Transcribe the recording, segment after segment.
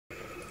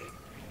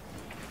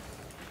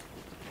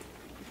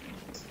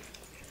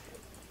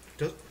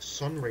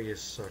Sunray is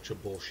such a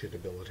bullshit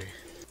ability.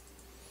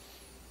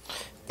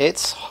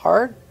 It's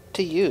hard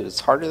to use,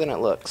 harder than it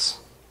looks,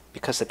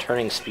 because the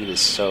turning speed is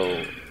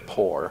so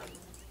poor.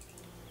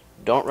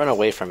 Don't run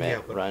away from it.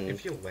 Yeah, but Run.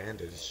 if you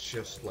land it, it's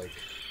just like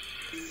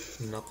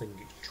nothing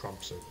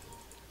trumps it.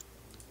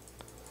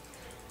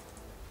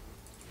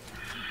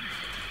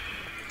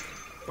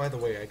 By the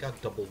way, I got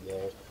double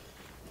wall.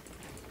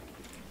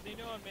 They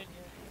know I'm in here.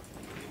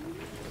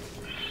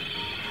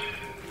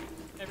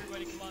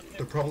 Everybody come on.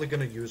 They're probably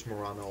gonna use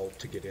Morana ult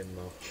to get in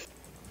though.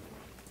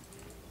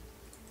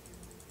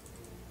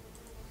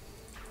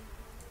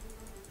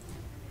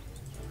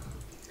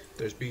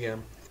 There's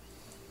BM.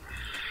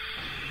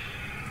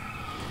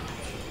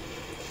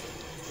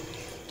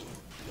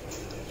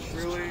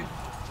 Really?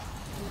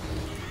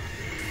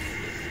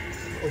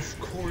 Of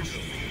course.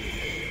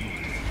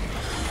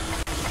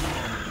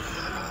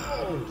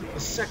 Oh, a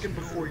second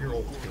before your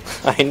ult.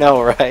 I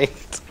know, right?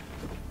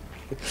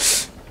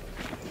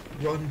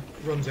 Run,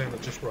 Xana,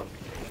 just run.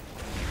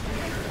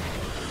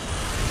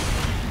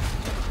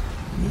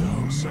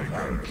 No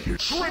second kill.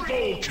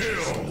 Triple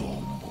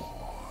kill!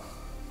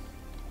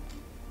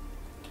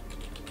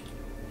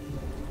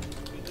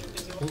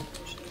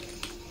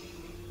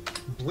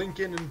 Blink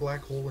in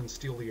black hole and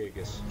steal the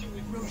Aegis.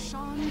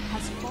 Roshan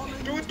has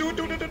fallen. Do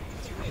it!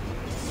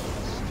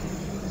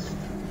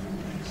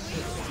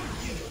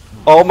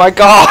 Oh my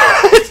god!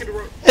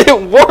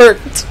 It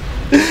worked!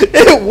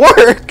 It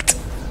worked!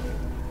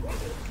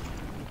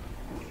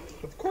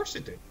 Of course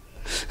it did.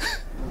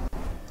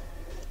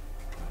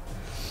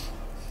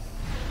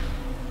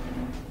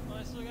 Oh,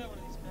 I still got one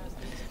of these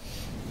bastards.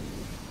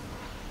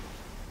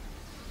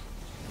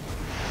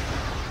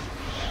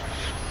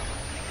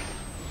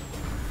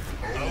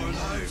 Our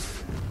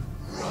life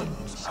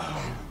runs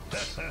out.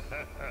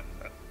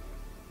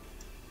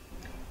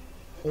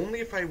 Only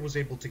if I was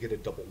able to get a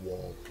double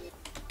wall.